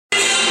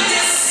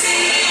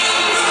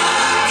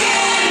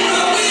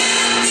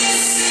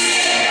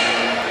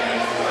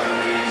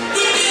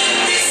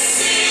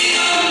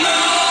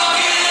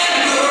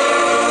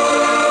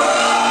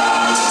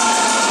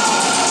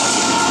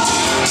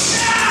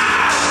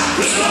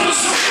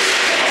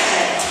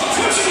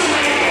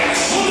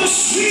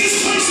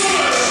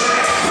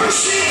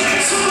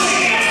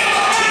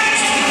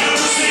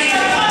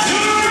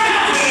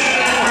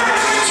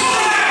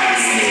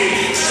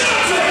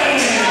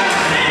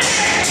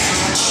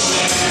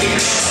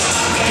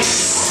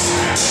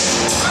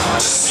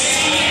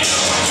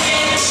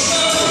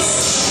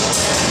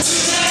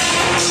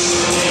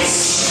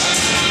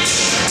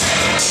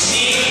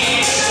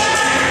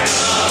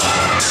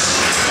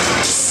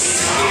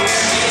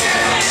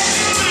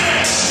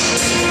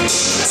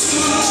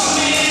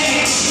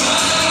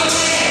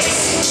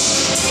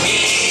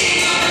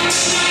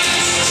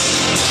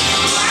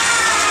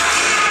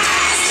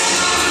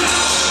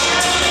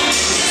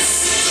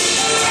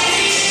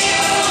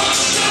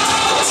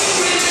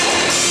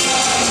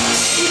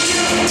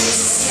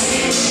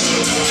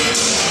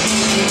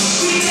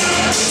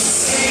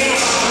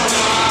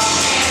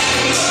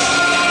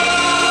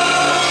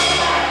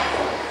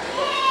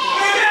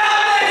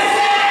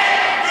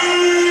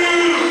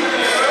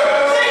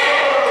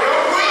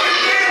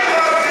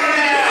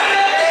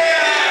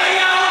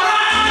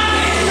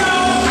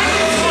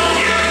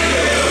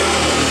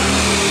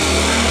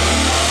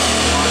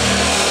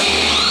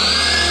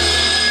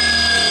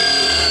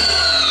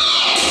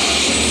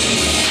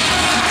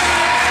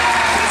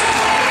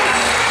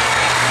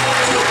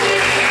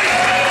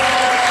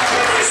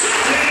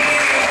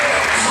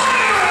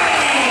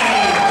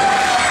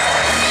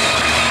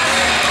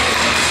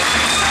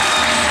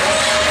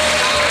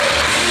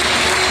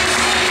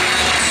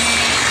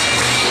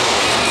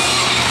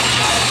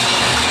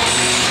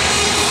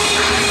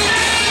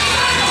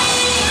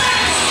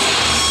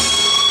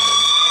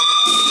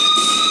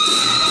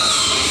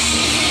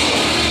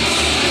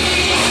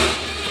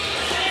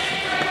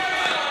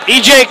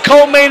EJ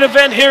co-main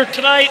event here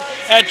tonight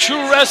at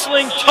True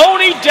Wrestling.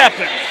 Tony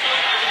Deppen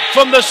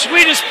from the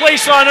sweetest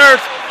place on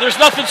earth. There's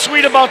nothing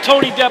sweet about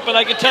Tony Deppen,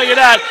 I can tell you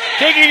that.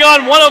 Taking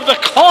on one of the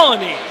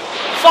Colony,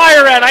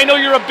 Fire Ant. I know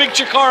you're a big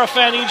Chikara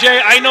fan, EJ.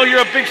 I know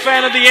you're a big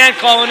fan of the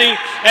Ant Colony,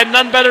 and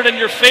none better than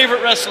your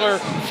favorite wrestler,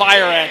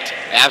 Fire Ant.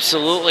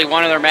 Absolutely.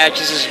 One of their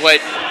matches is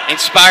what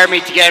inspired me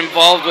to get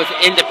involved with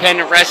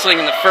independent wrestling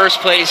in the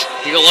first place.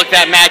 You can look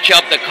that match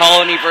up, the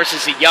Colony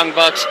versus the Young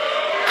Bucks.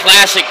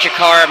 Classic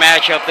Chikara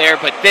matchup there,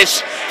 but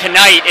this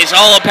tonight is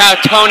all about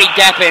Tony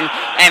Deppen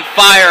and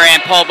Fire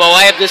Ant, Paul Bo.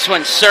 I have this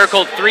one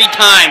circled 3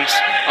 times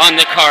on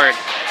the card.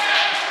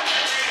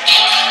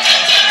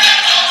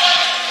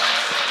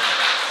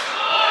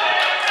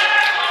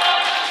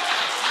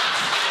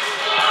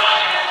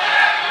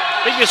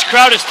 I think this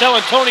crowd is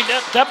telling Tony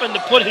Deppen to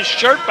put his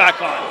shirt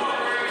back on.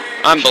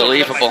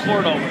 Unbelievable.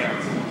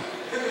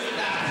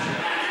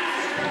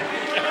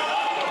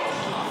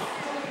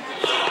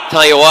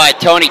 Tell you what,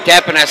 Tony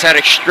Deppen has had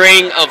a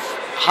string of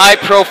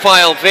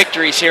high-profile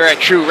victories here at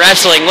True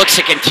Wrestling. Looks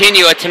to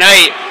continue it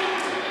tonight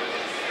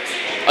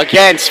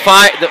against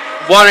the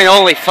one and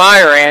only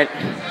Fire Ant.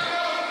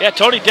 Yeah,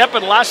 Tony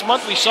Deppen, last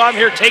month we saw him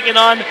here taking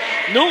on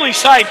newly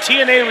signed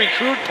TNA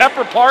recruit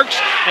Pepper Parks,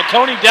 and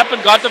Tony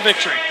Deppen got the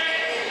victory.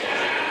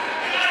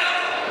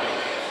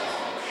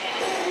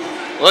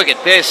 Look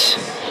at this.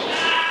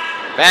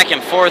 Back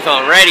and forth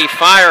already.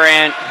 Fire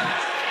Ant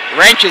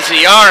wrenches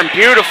the arm.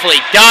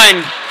 Beautifully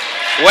done.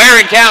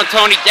 Wearing down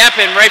Tony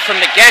Deppen right from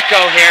the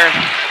get-go here.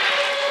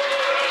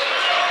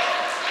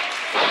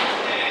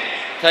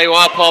 Tell you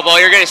what, Paul Ball,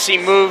 you're going to see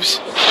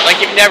moves like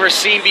you've never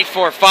seen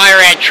before.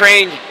 Fire Ant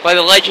trained by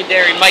the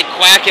legendary Mike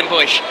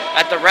Quackenbush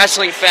at the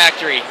Wrestling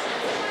Factory.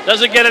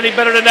 Doesn't get any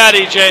better than that,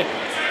 EJ.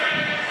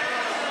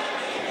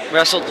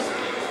 Wrestled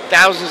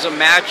thousands of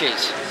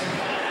matches.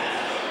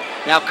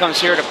 Now comes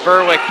here to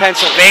Berwick,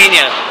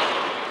 Pennsylvania.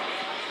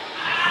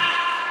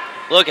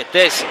 Look at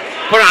this.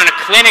 Put on a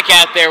clinic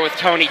out there with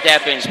Tony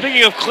Deppen.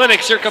 Speaking of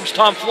clinics, here comes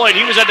Tom Floyd.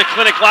 He was at the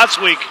clinic last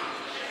week.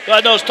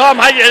 God knows. Tom,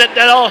 how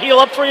that all heal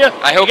up for you?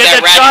 I hope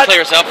that rad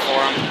clears up for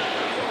him.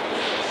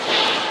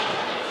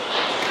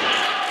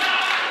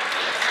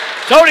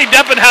 Tony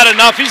Deppen had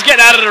enough. He's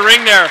getting out of the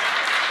ring there.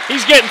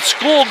 He's getting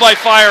schooled by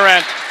Fire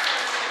Ant.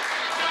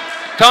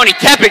 Tony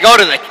Deppen, go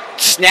to the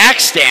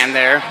snack stand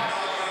there.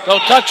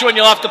 Don't touch you and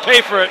you'll have to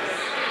pay for it.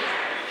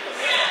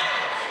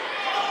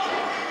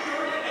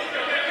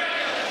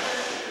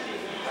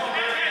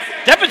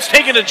 Deppen's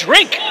taking a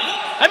drink.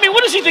 I mean,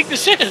 what does he think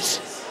this is?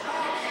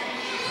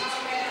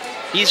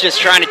 He's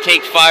just trying to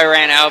take Fire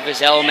Ant out of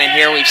his element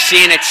here. We've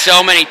seen it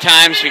so many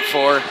times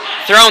before.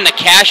 Throwing the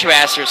Cash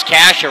Masters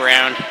cash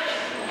around.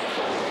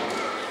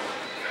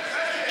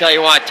 Tell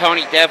you what,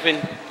 Tony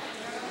Deppen,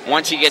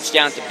 once he gets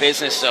down to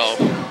business though,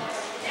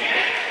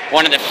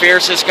 one of the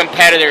fiercest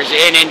competitors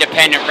in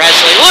independent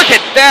wrestling. Look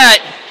at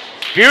that!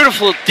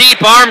 Beautiful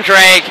deep arm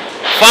drag.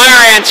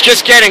 Fire Ant's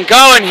just getting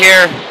going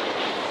here.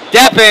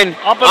 Deppen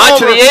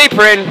onto the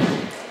apron.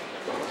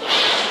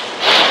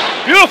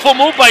 Beautiful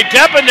move by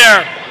Deppen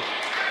there.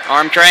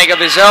 Arm drag of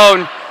his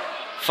own.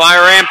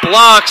 Fire Ant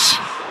blocks.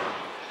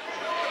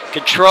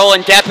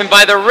 Controlling Deppen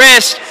by the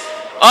wrist.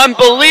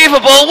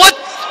 Unbelievable. What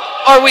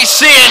are we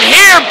seeing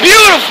here?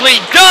 Beautifully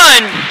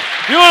done.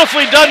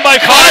 Beautifully done by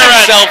Fire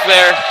Ant.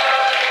 There.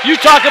 You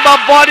talk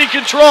about body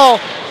control.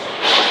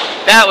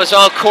 That was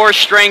all core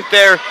strength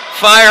there.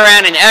 Fire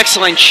Ant in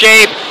excellent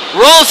shape.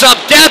 Rolls up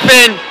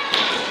Deppen.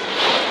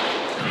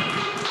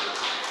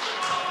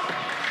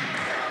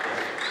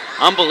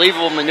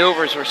 Unbelievable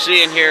maneuvers we're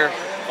seeing here.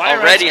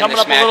 already in coming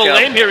this up a little matchup.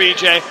 lame here,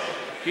 EJ.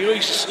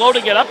 He's slow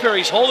to get up here.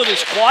 He's holding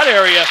his quad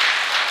area.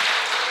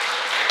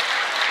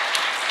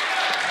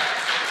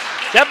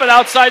 Deppen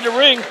outside the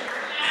ring.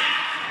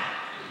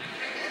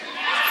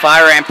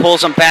 Fire Ant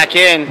pulls him back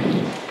in.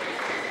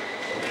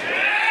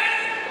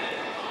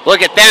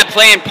 Look at that,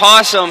 playing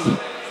possum.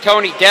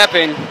 Tony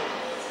Deppen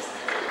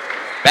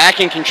back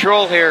in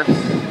control here.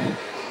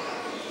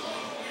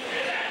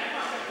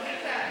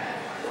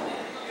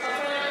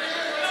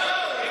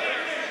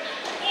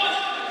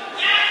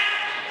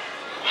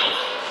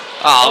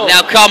 Oh, now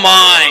come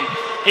on.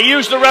 He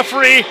used the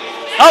referee.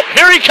 Oh,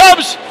 here he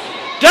comes.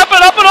 Deppen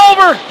up and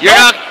over. You're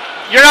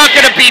not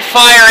going to beat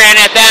Fire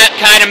Ant at that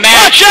kind of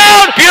match. Watch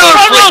out!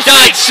 Beautifully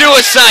done,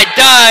 suicide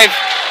dive.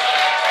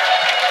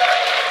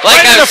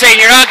 Like I was saying,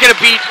 you're not going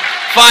to beat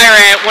Fire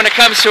Ant when it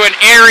comes to an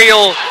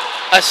aerial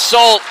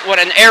assault, with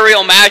an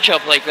aerial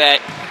matchup like that.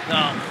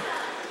 No.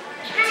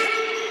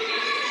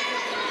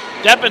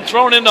 Deppen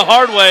thrown in the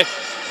hard way.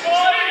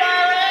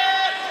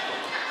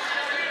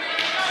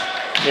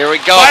 Here we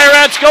go. Fire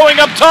Ant's going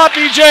up top,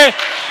 EJ.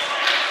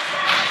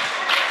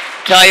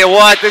 Tell you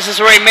what, this is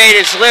where he made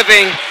his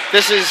living.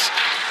 This is...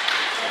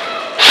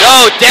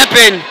 Oh,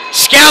 Deppen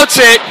scouts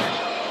it.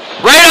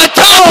 Right on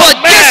top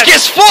of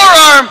discus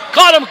forearm.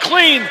 Caught him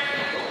clean.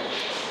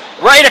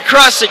 Right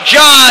across the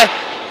jaw.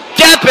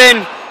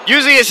 Deppen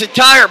using his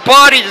entire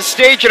body to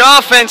stage an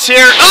offense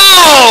here.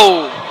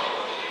 Oh!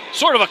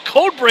 Sort of a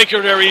code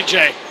breaker there,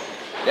 EJ.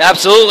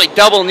 Absolutely,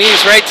 double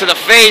knees right to the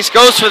face.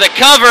 Goes for the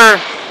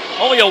cover.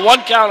 Only a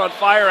 1 count on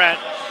Fire Ant.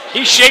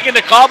 He's shaking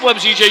the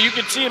cobwebs, EJ. You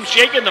can see him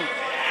shaking them.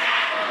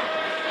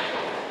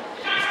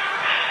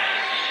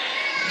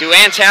 Do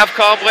ants have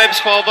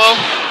cobwebs, Polbo?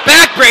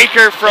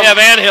 Backbreaker from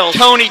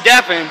Tony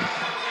Deppen.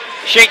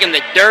 Shaking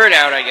the dirt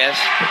out, I guess.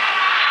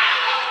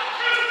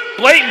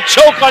 Blatant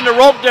choke on the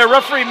rope there.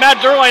 Referee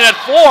Matt Durline at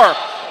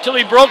 4 till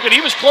he broke it.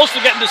 He was close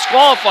to getting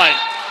disqualified.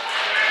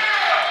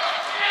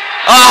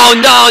 Oh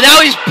no,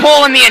 now he's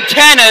pulling the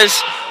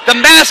antennas. The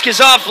mask is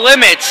off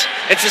limits.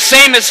 It's the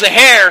same as the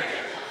hair.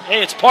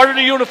 Hey, it's part of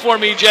the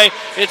uniform, EJ.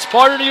 It's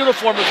part of the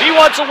uniform. If he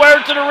wants to wear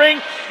it to the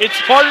ring, it's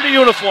part of the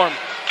uniform.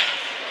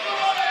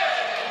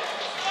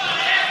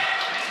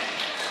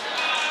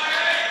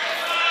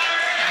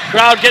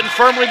 Crowd getting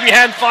firmly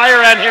behind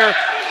Fire Ant here.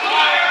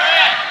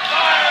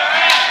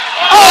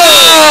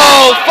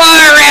 Oh!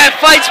 Fire Ant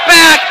fights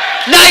back.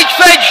 Knife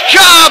edge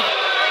chop.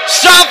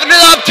 Softening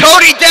up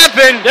Tony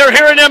Deppen. They're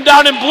hearing him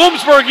down in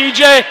Bloomsburg,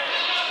 EJ.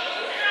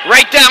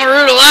 Right down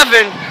Route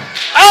 11.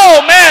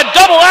 Oh, man,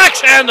 double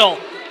axe handle.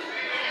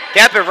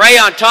 Deppen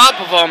right on top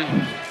of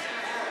him.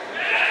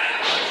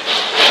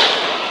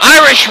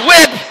 Irish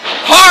whip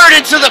hard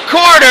into the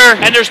corner.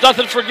 And there's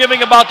nothing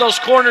forgiving about those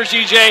corners,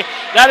 EJ.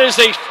 That is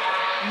a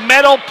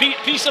metal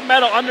piece of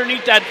metal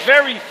underneath that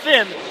very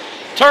thin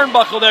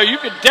turnbuckle there. You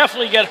could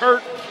definitely get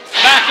hurt.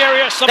 Back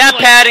area, something that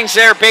like padding's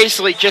there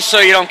basically just so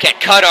you don't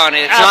get cut on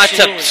it. It's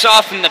Absolutely. not to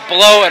soften the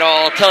blow at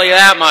all, I'll tell you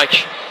that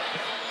much.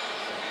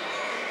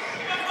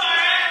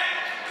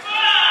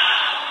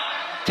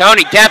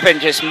 Tony Deppen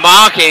just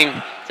mocking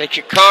the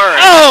Chikara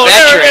veteran.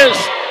 There it is.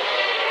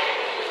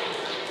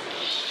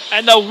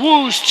 And the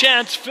woos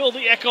chants fill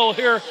the echo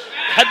here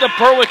at the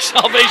Berwick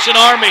Salvation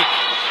Army.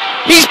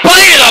 He's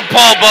biting a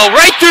Polbo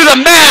right through the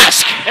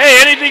mask.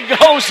 Hey, anything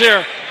goes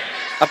here.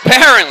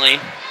 Apparently.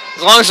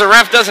 As long as the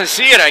ref doesn't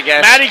see it, I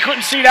guess. Matty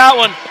couldn't see that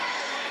one.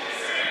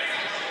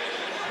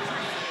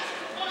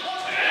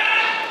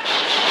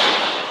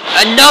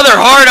 Another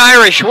hard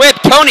Irish whip.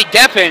 Tony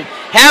Deppen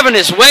having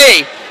his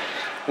way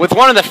with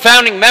one of the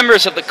founding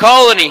members of the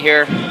colony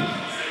here.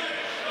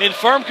 In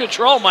firm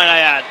control, might I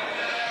add.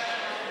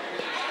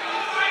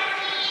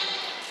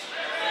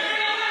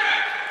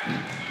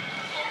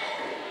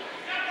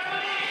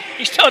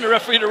 He's telling the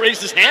referee to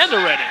raise his hand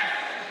already.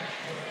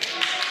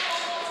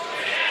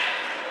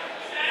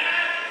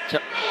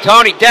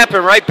 Tony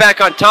Deppen right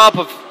back on top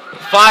of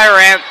Fire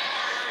Ant.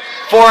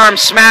 Forearm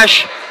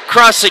smash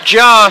across the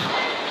jaw.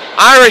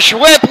 Irish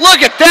whip, look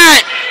at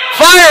that.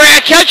 Fire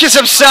Ant catches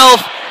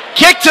himself.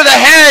 Kick to the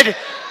head.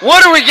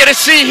 What are we going to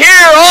see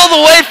here? All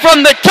the way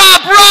from the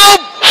top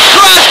rope.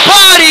 Cross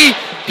body.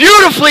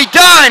 Beautifully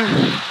done.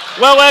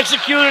 Well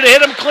executed. Hit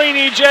him clean,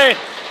 EJ.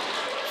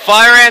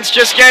 Fire Ant's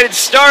just getting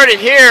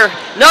started here.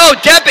 No,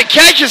 Deppen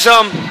catches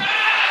him.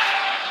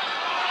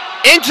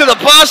 Into the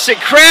Boston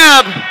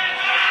Crab.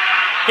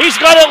 He's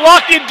got it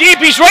locked in deep.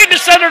 He's right in the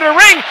center of the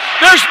ring.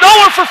 There's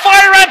nowhere for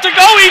Fire Ant to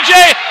go, EJ.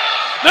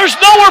 There's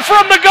nowhere for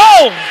him to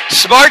go.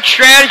 Smart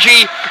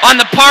strategy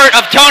on the part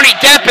of Tony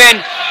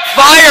Deppen.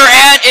 Fire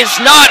Ant is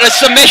not a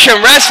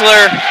submission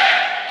wrestler.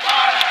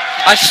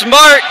 A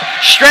smart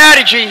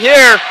strategy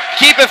here.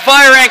 Keeping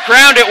Fire Ant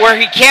grounded where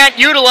he can't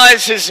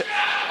utilize his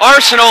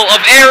arsenal of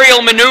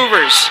aerial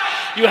maneuvers.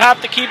 You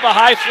have to keep a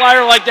high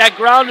flyer like that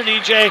grounded,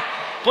 EJ.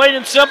 Plain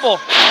and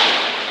simple.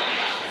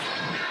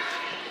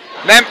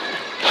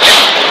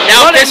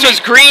 Now, if this was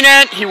Green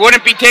Ant, he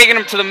wouldn't be taking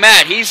him to the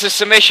mat. He's the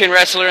submission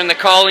wrestler in the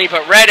colony,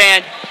 but Red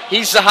Ant,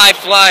 he's the high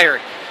flyer.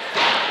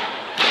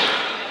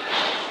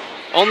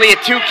 Only a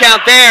 2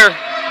 count there.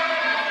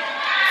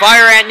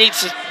 Fire Ant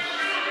needs to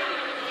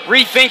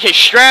rethink his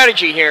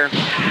strategy here.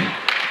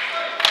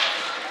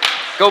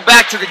 Go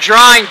back to the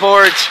drawing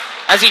boards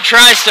as he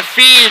tries to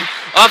feed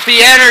off the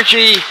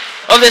energy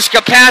of this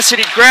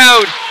capacity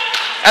crowd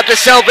at the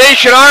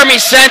Salvation Army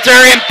Center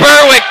in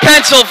Berwick,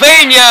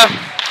 Pennsylvania.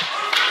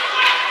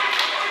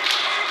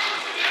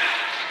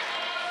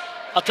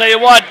 I'll tell you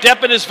what,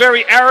 Deppen is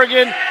very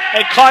arrogant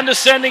and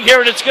condescending here,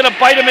 and it's going to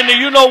bite him into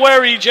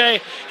you-know-where,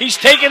 EJ. He's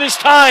taking his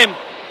time.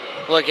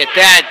 Look at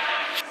that.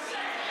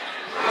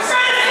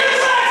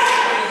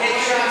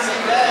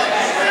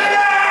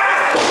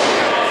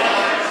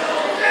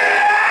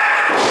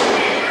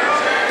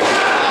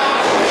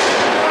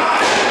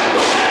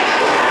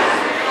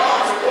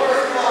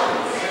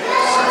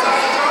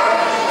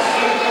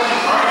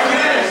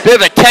 Bit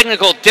of a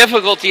technical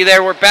difficulty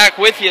there. We're back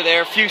with you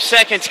there. A few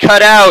seconds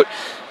cut out.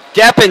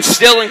 Deppen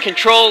still in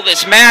control of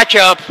this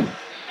matchup.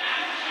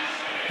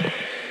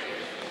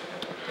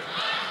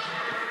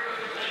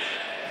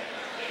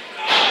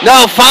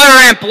 No,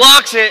 Fire Ant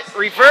blocks it,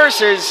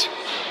 reverses.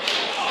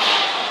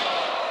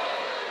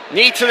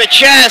 Knee to the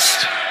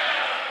chest.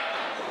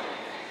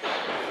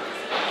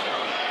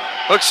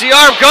 Hooks the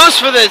arm, goes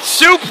for the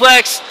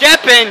suplex.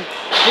 Deppen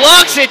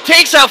blocks it,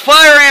 takes out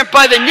Fire Ant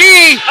by the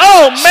knee.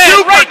 Oh man,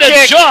 Super right in the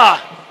kick.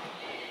 jaw.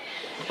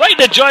 Right in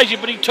the jaw,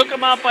 but he took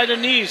him out by the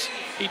knees.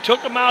 He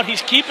took him out.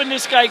 He's keeping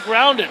this guy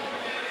grounded.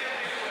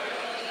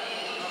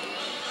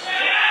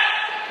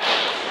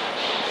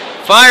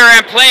 Fire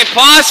Ant playing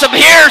possum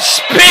here.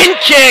 Spin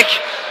kick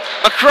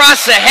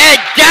across the head.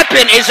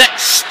 Deppen is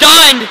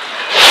stunned.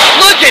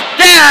 Look at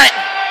that.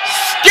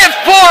 Stiff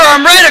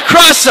forearm right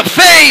across the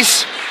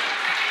face.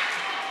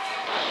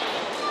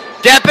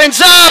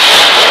 Deppen's up.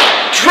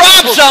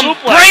 Drops him.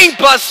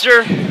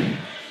 Brainbuster.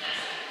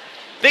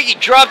 I think he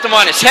dropped him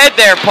on his head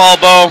there, Paul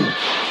Bowe.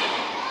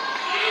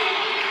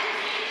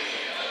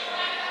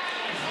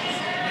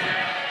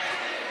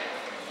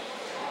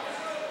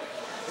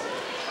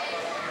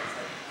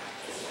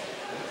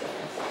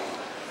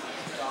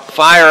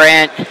 Fire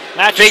Ant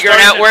figuring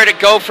out where to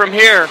go from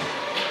here.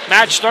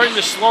 Match starting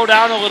to slow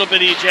down a little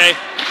bit, EJ.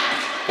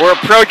 We're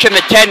approaching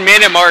the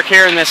 10-minute mark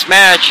here in this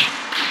match,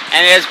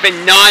 and it has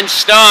been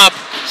non-stop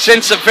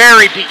since the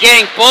very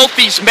beginning. Both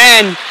these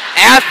men,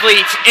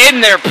 athletes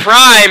in their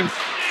prime.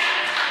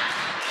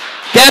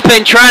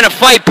 Deppen trying to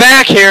fight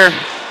back here.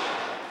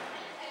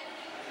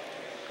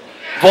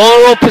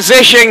 Vulnerable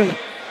position.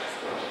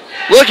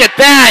 Look at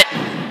that.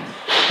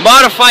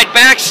 Modified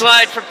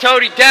backslide from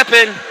Tony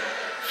Deppen.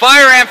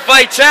 Fire Ant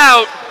fights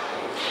out.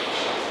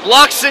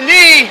 Blocks the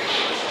knee.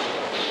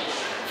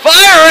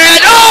 Fire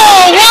Ant.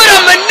 Oh, what a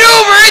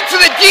maneuver into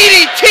the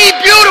DDT.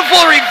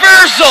 Beautiful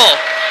reversal.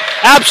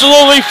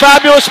 Absolutely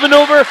fabulous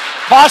maneuver.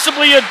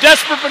 Possibly a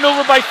desperate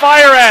maneuver by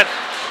Fire Ant.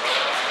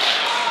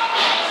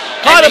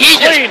 Caught him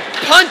clean.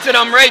 Just punted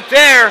him right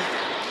there.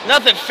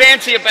 Nothing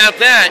fancy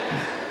about that.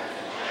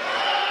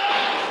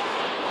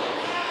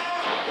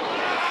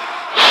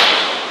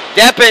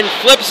 Deppen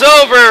flips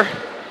over.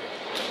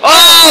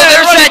 Oh,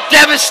 there's that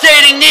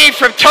devastating knee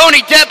from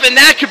Tony Deppen.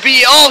 That could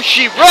be all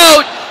she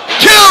wrote.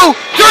 2,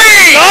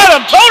 3. Got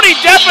him. Tony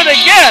Deppen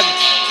again.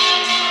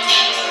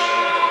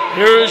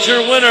 Here's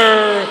your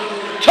winner,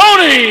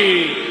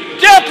 Tony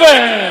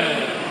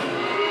Deppen.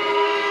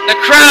 The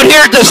crowd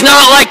here does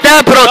not like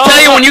that, but I'll tell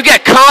you, when you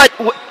get caught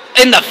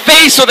in the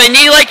face with a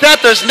knee like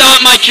that, there's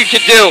not much you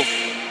could do.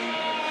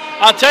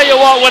 I'll tell you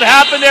what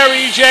happened there,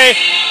 EJ.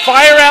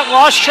 Fire Ant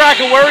lost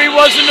track of where he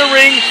was in the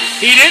ring.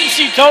 He didn't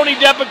see Tony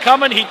Deppen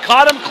coming. He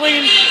caught him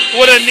clean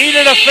with a knee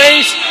to the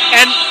face.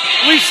 And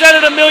we've said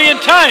it a million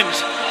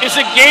times.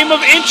 It's a game of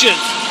inches.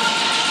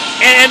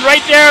 And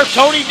right there,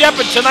 Tony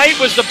Deppen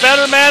tonight was the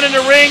better man in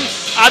the ring.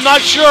 I'm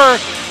not sure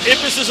if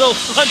this is a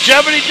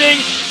longevity thing,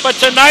 but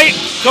tonight,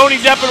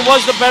 Tony Deppen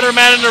was the better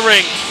man in the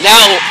ring.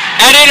 Now,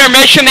 at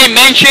intermission, they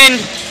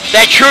mentioned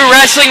that True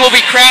Wrestling will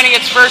be crowning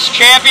its first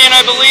champion,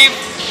 I believe.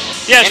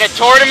 Yes. In a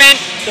tournament.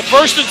 The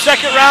first and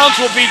second rounds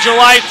will be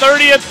July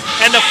 30th,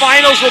 and the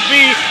finals will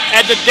be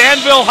at the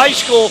Danville High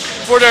School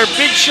for their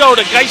big show,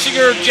 the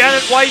Geisinger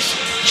Janet Weiss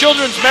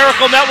Children's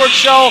Miracle Network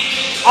show,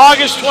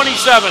 August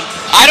 27th.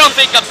 I don't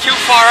think I'm too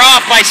far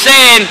off by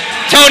saying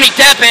Tony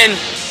Deppen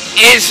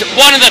is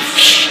one of the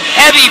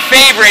heavy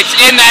favorites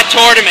in that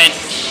tournament.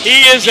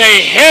 He is a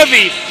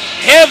heavy,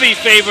 heavy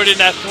favorite in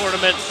that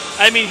tournament.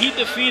 I mean, he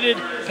defeated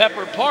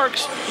Pepper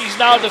Parks. He's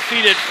now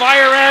defeated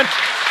Fire Ant.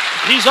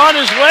 He's on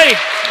his way.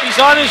 He's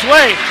on his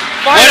way.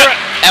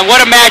 And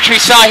what a match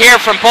we saw here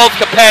from both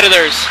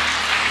competitors.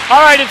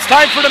 All right, it's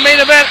time for the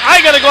main event.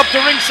 I got to go up to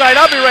ringside.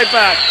 I'll be right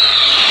back.